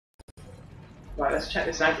Right, let's check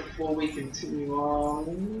this out before we continue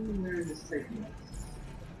on. Where is this taking us?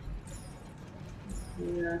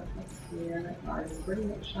 Yeah, I'm pretty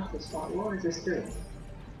much satisfied. What is this doing?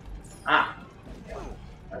 Ah!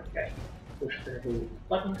 Okay. Push the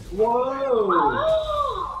button. Whoa!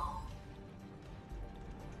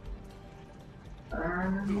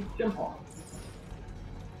 And jump on.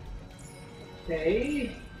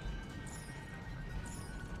 Okay.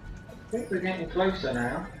 I think we're getting closer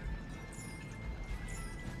now.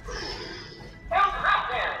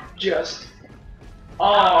 Just.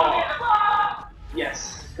 Oh!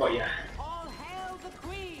 Yes, got ya. All hail the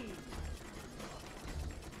queen!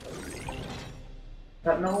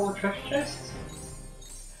 That not all the treasure chests?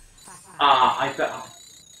 Ah, I bet.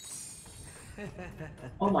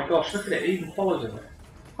 Oh my gosh, look at it, it even follows it.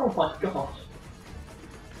 Oh my gosh.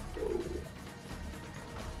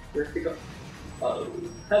 Where's it go? Oh,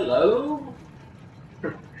 hello?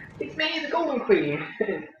 It's me, the Golden Queen!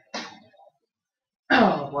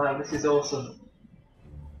 Oh wow, this is awesome.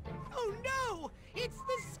 Oh no! It's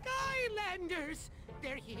the Skylanders!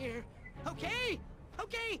 They're here. Okay,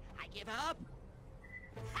 okay, I give up.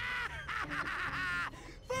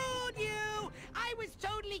 Fooled you! I was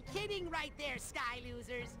totally kidding right there, Sky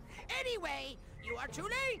Losers. Anyway, you are too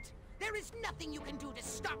late. There is nothing you can do to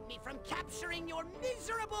stop me from capturing your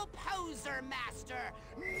miserable poser master.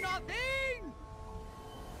 Nothing!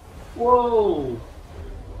 Whoa!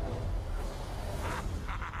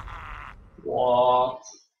 What?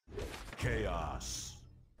 Chaos.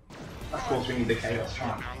 Of course we need the chaos You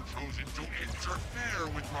trap. now chosen to interfere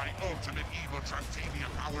with my ultimate evil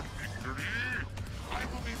Traptania-powered victory. I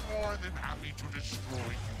will be more than happy to destroy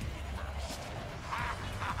you first.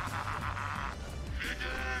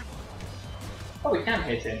 Begin! Oh, we can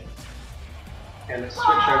hit him. Okay, let's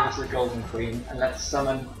switch over to the Golden Queen and let's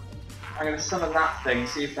summon. I'm going to summon that thing,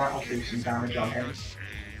 see if that will do some damage on him.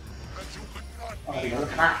 Oh, there we go,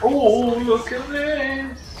 look at that. Oh, look at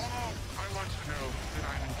this! I want to know that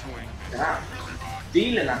I'm enjoying this. Look at that.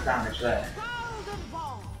 Dealing that damage there. Golden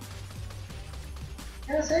ball!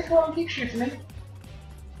 Yeah, say, come on, keep shooting me.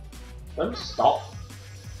 Don't stop.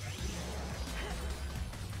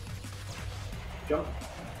 Jump.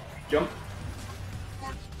 Jump.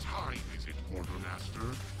 What time is it, Mortal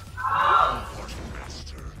Master? Mortal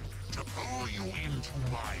Master, to pull you into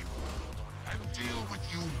my world and deal with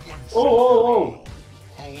you once Oh, oh, oh. and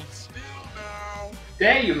for all. Hold still now.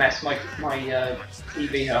 Dare you mess my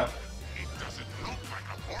TV up. It doesn't look like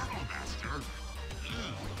a Mortal Master.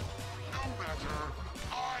 No matter.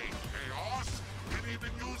 I, Chaos, can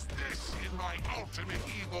even use this in my ultimate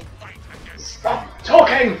evil fight against Stop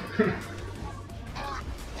talking! Earth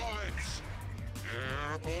bullets.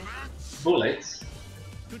 Air bullets. Bullets?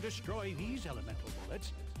 To destroy these elemental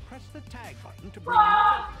bullets, press the tag button to bring in a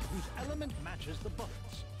villain whose element matches the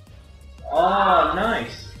bullets. Oh,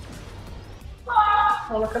 nice.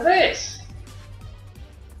 Oh, look at this.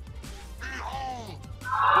 Behold!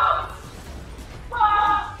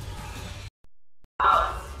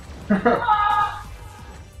 The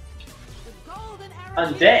golden arrow.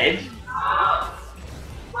 Undead?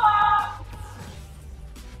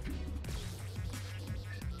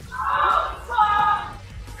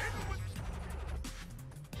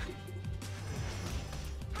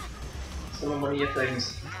 Summon one of your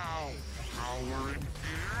things. Now, power and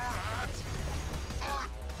fear at Earth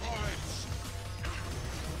bullets.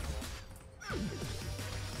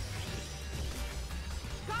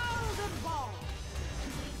 Golden ball!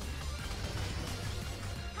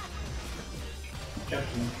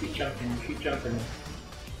 Jumping, keep jumping, keep jumping.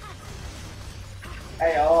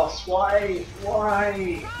 Chaos, why? Why?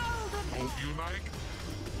 Hope you like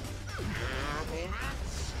air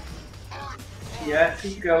bullets. Earth Yeah,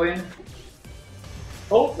 keep going.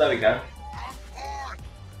 Oh, there we go. Apart.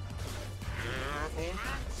 Air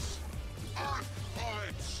bullets. Earth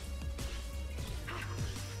bullets.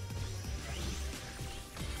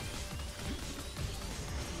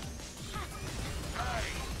 Hey,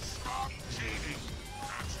 stop cheating.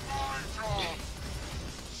 That's my job.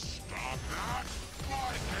 Stop that.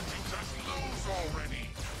 Why can't you just lose already?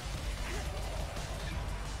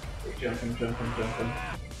 Keep jumping, jumping, jumping.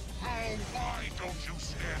 Oh, why don't you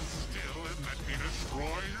stand still and let me destroy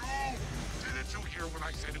you? Didn't you hear when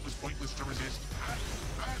I said it was pointless to resist?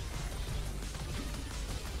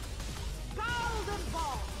 Golden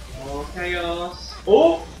ball! Oh, chaos.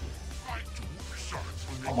 Oh! My two sharks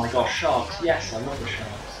will Oh my gosh, sharks. Yes, I love the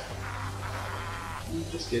sharks. You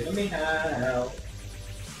just giving me hell.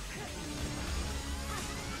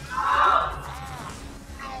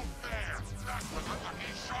 No fair! That was a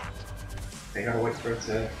lucky shot! They gotta wait for it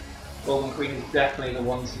to Golden Queen is definitely the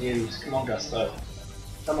one to use. Come on, Gusto.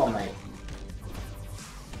 Come on, mate.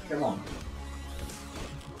 Come on.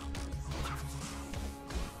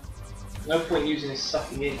 No point using his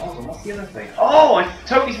sucking in. Oh, what's the other thing? Oh, I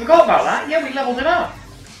totally forgot about that. Yeah, we leveled it up.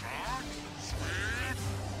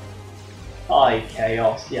 Hi,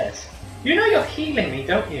 Chaos. Yes. You know you're healing me,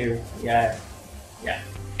 don't you? Yeah. Yeah.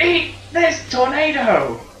 Eat this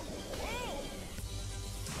tornado!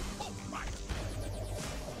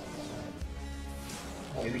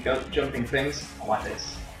 Oh, here we go. Jumping things. I like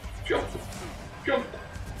this. Jump. Jump.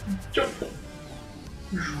 Jump.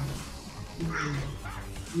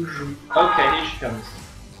 Okay, here she comes.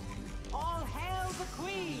 All hail the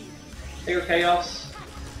queen! Here we go, Chaos.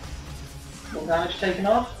 More damage taken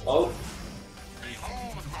off. Oh.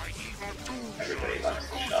 Everybody likes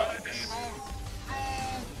the sharks.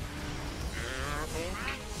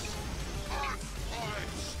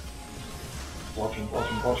 Dodge him, dodge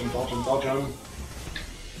him, dodge him, dodge him, dodge him.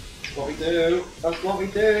 That's what we do. That's what we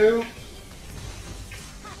do.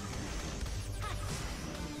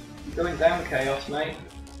 You're going down, Chaos, mate.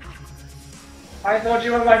 I thought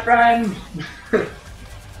you were my friend!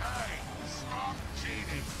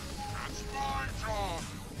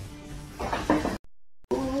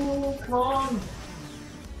 Ooh, come on!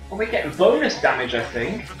 Oh, we get bonus damage, I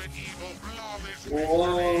think.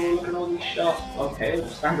 Whoa, look at all these shots. Okay, we'll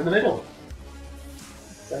just stand in the middle.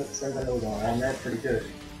 Send the middle one around there, pretty good.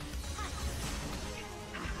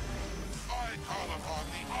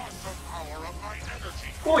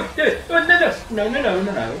 Boy, do it! Oh, no,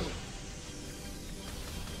 no.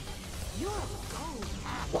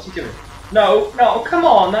 What's he doing? No, come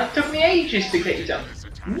on, that took me ages to get you down.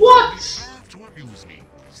 What?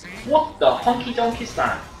 What the honky donk is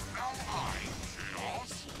that?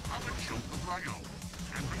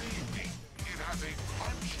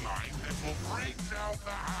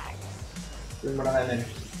 Bring one of them in.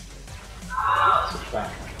 Switch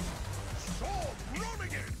back.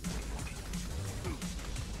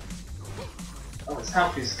 Oh, his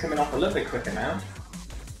health is coming off a little bit quicker now.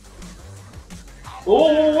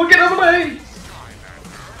 Oh, get out of the way!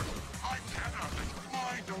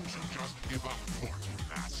 Why don't you just give up, Fortune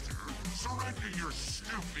Master? Surrender your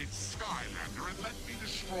stupid Skylander and let me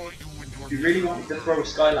destroy you and your... You really want me to throw a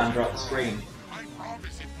Skylander up the screen? I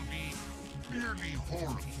promise it will be merely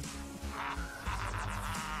horrible.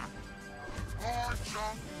 More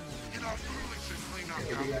junk in a foolishly clean up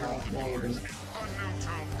a new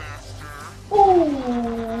town master.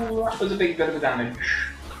 Ooh, that was a big bit of damage.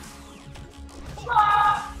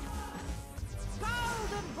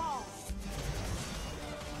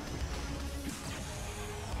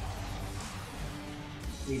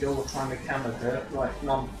 Need all the time the camera hurt. Right, come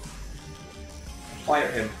on. Fire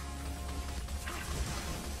at him.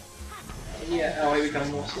 Yeah, oh, here we go,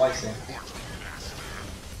 more slicing.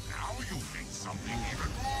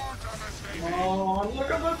 Oh, look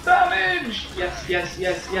at the damage! Yes,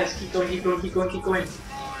 keep going.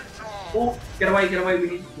 Oh, get away,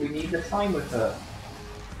 we need the time with her.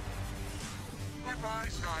 Goodbye,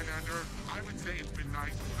 Skylander. I would say it's been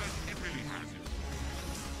nice, but it really hasn't.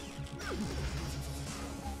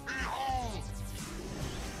 Behold!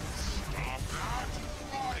 Stop that!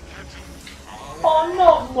 Why can't you... Oh,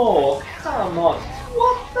 not more! Come on!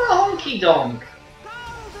 What the honky donk?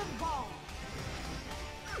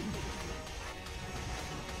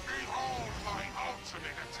 Behold my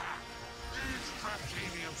ultimate attack! These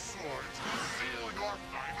Traptanium swords will seal your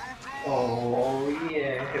final doom! Oh,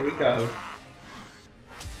 yeah, here we go.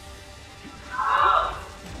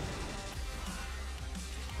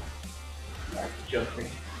 Right, jumping.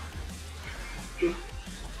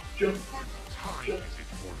 Jump. Time is it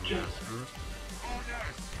for Jump. Master? Oh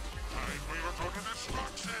yes! Time for your total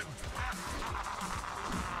destruction!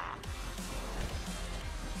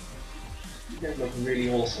 You guys look really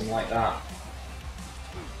awesome like that.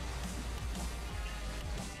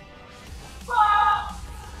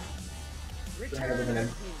 Bring everything in.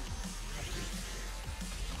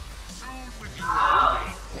 Soon with you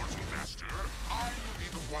away, Fortune Master, I will be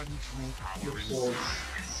the one true power in Swords.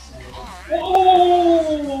 I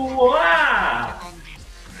Oh! Ah! among these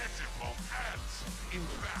pitiful ants. In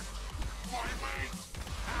fact, my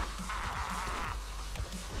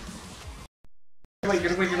mate.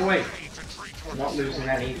 Get away! Need to treat your Not losing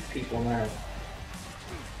any people now.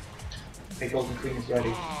 Okay, Golden Queen is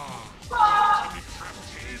ready. ultimate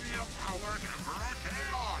Traptanium powered Emperor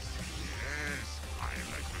Chaos. Yes, I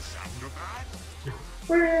like the sound of that.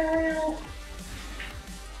 Well.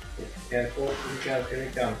 Careful, here we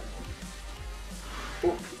go.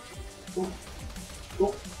 Oh, oh,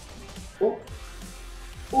 oh, oh,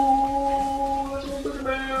 oh, that's a little bit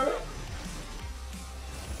of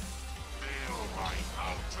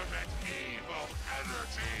evil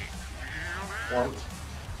energy. Feel it? 1,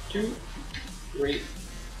 2, 3,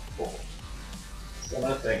 4. Still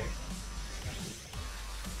nothing.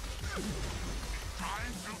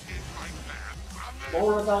 Time to hit my plans.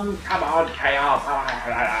 More of them. Come on, chaos. Oh,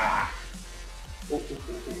 no.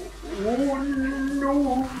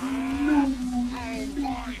 Oh, why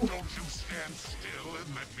don't you stand still and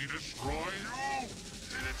let me destroy you?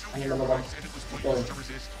 Didn't you hear what I said it was pointless to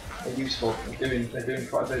resist? They're useful. They're doing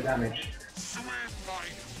quite a bit of damage. Sweet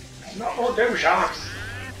light. Not more doom sharks.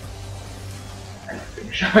 I like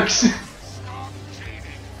doom sharks. Stop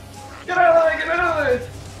cheating. Get out of there! Get out of there!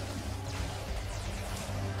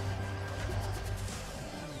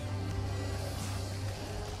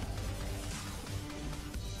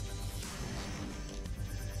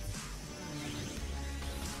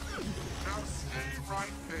 Now stay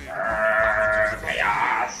right there.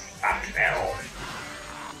 Chaos! That's hell!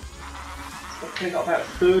 Okay, got about a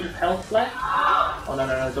third of health left. Oh no,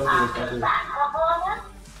 don't do this, don't do this.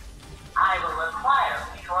 I will require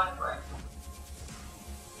your grace.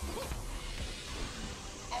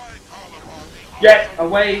 Get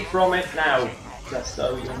away from it now! Zesto,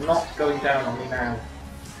 you're not going down on me now.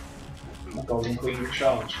 My golden queen in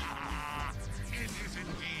charge. It is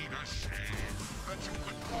indeed a shame that you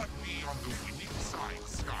could not be on the winning side,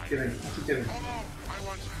 Sky. What's he doing? I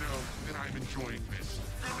want to know that I'm enjoying this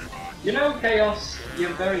very much. You know, Chaos,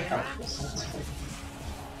 you're very helpful. So that's fine.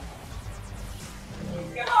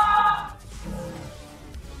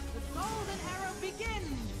 The golden arrow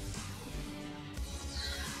begins.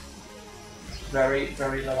 Very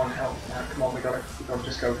low on health now. Come on, we gotta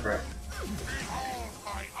just go for it. Behold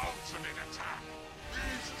my ultimate attack.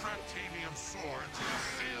 These Traptanium swords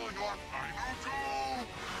seal your final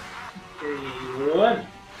doom. 1,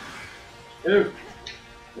 2,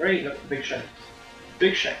 3. Look, big shapes.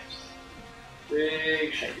 Big shapes.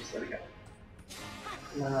 Big shapes. There we go.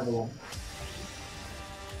 Another one.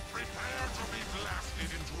 Prepare to be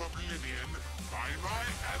blasted into oblivion by my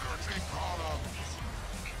energy columns.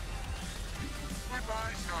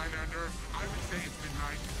 Goodbye, Skylander. I would say it's been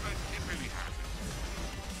nice, but it really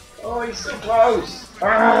hasn't. Oh, he's so close!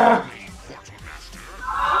 Ah! Portal Master,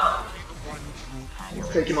 be the one true power.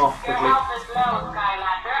 Let's take him off Your quickly. health is low,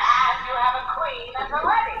 Skylander, and you have a queen at the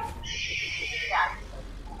ready. Yes.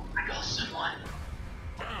 I got someone.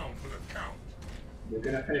 Down for the count. We're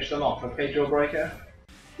gonna finish them off, okay, Jawbreaker?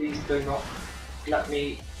 Please do not let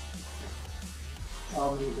me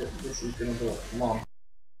tell me that this is gonna work. Come on.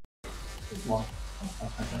 Come on.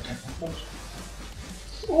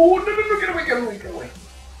 Oh, no, get away.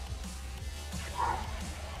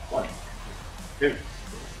 1, 2,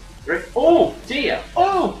 3. Oh dear!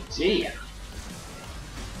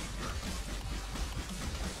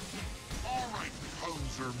 Alright,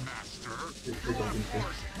 poser master.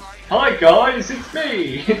 Hi guys, it's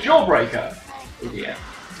me, Jawbreaker. Oh dear.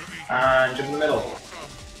 And jump in the middle.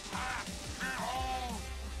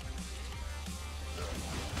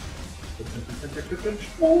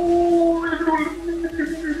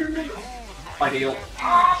 Ideal.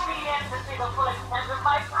 Happy to see the full extent of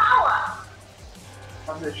my power.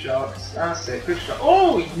 That's it, sharks. That's it. Good shot.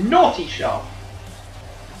 Oh, you naughty shark.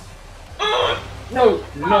 No.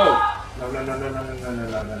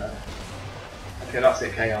 Okay, that's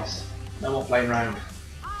it, Chaos. No more playing round.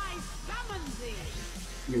 I summon thee.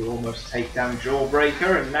 You almost take down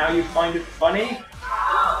Jawbreaker, and now you find it funny?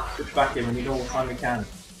 Switch back in, we need all the time we can.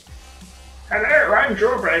 Hello, I'm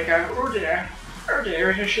Jawbreaker. Oh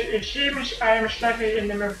dear, it seems I am slightly in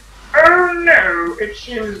the mood. Oh no, it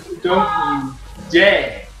seems... Don't you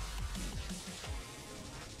dare!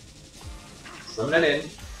 Summon it in.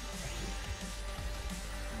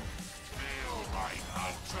 Feel my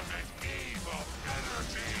ultimate evil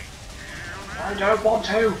energy. I don't want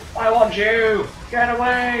to! I want you! Get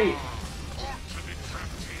away! Ultimate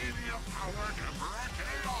Traptanium powered Emperor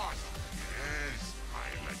Chaos. Yes, I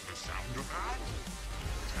like the sound of that.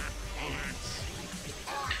 Bullets.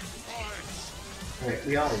 Wait,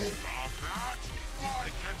 we are in it. Stop that. Why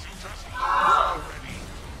can't you just use already?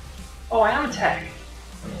 Oh, I am tech!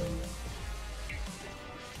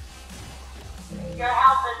 Your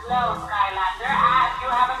health is low, Skylander, and you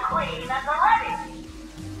have a queen at the ready.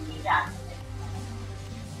 Yes.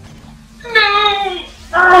 No!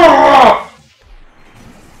 Ah!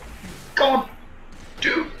 God!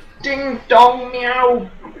 Do ding dong meow!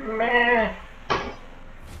 Meh!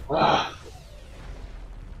 Ah.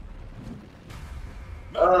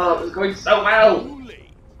 Oh, it was going so well! Too late.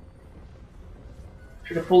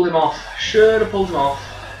 Should have pulled him off. Should have pulled him off.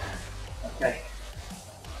 Okay.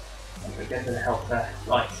 I'm gonna get a bit of help there.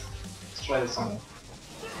 Right. Let's try this on.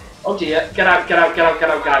 Oh dear, get out, get out, get out, get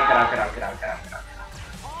out, get out, get out, get out, get out, get out, get out.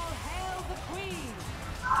 All hail the queen!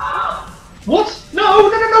 What? No,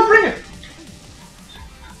 no, no, no, bring it!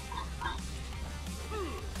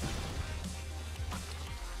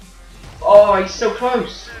 Oh, he's so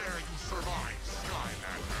close. There you survive,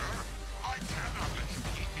 Skylander. I cannot let you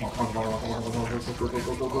keep me.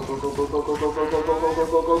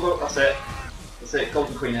 That's it. That's it,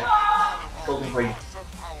 Golden Queen it. Golden Queen.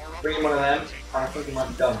 Bring in one of them, and I think he might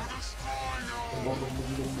be done.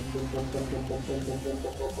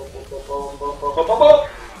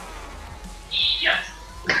 Yes!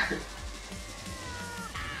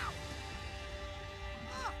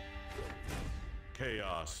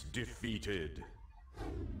 Chaos defeated.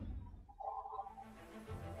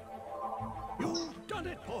 You've done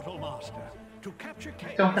it, Portal Master. To capture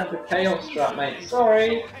chaos. Don't have the Chaos Trap, mate.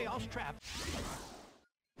 Sorry. Chaos Trap.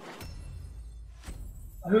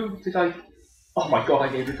 Who did I... Oh my god, I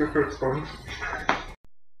gave you the first point.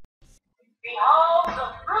 Behold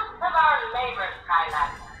the fruits of our labor,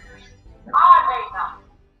 Skylanders. Are they not?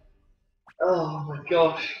 Oh my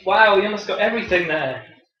gosh. Wow, you almost got everything there.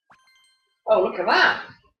 Oh, look at that.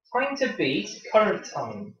 Time to beat current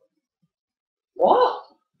time. What?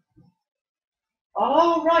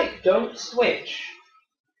 Oh, right. Don't switch.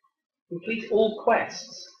 Complete all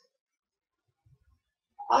quests.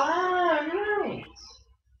 Ah, right.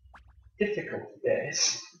 Difficult,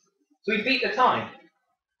 this. So we beat the time.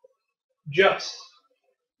 Just.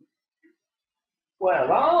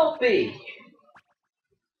 Well, I'll be.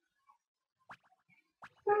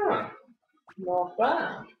 Huh. Not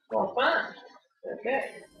bad. Not bad. Okay.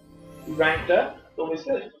 You ranked up. Always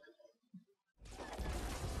good.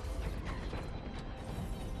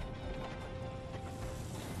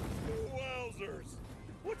 Wowzers!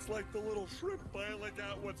 Looks like the little shrimp finally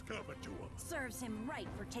got what's coming to him. Serves him right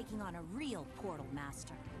for taking on a real Portal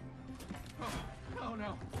Master. Oh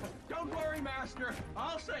no. Don't worry, Master.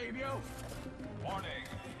 I'll save you. Warning,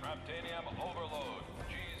 Traptanium overload.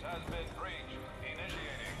 Cheese has been breached.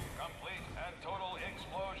 Initiating complete and total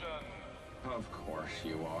explosion. Of course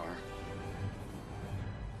you are.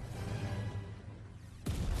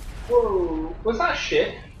 Whoa. Was that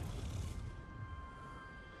shit?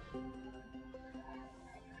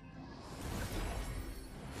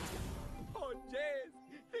 Oh, Jazz.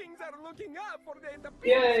 Things are looking up for the independence.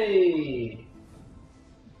 Yay!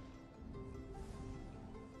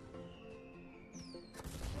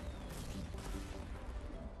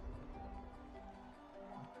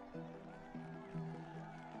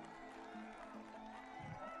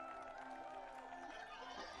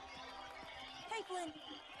 Hey, Flynn.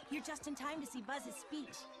 You're just in time to see Buzz's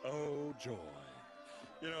speech. Oh, joy.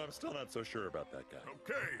 You know, I'm still not so sure about that guy.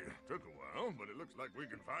 Okay, took a while, but it looks like we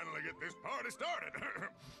can finally get this party started.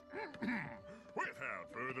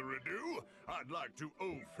 Without further ado, I'd like to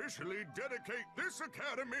officially dedicate this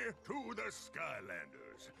academy to the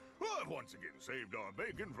Skylanders, who have once again saved our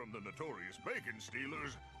bacon from the notorious bacon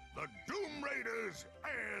stealers, the Doom Raiders,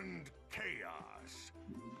 and Chaos.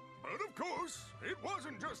 But of course, it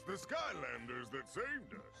wasn't just the Skylanders that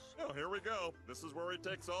saved us. Oh, here we go. This is where he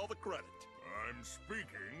takes all the credit. I'm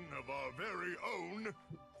speaking of our very own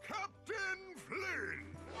Captain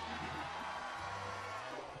Flynn.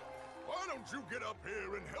 Why don't you get up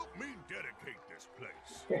here and help me dedicate this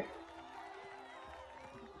place?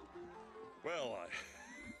 Well,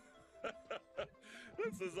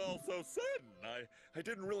 this is all so sudden. I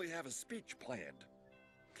didn't really have a speech planned.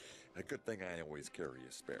 A good thing I always carry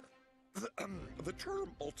a spare. The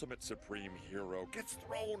term Ultimate Supreme Hero gets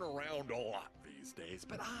thrown around a lot these days,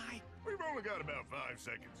 but We've only got about 5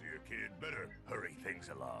 seconds here, kid. Better hurry things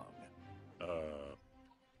along.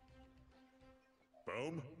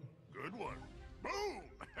 Boom? Good one. Boom!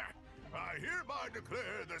 I hereby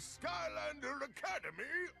declare the Skylander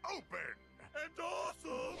Academy open! And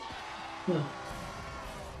awesome!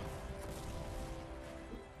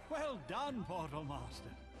 Well done, Portal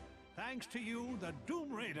Master. Thanks to you, the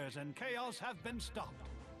Doom Raiders and Chaos have been stopped,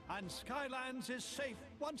 and Skylands is safe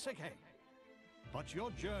once again. But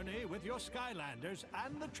your journey with your Skylanders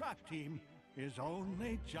and the Trap Team is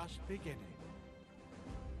only just beginning.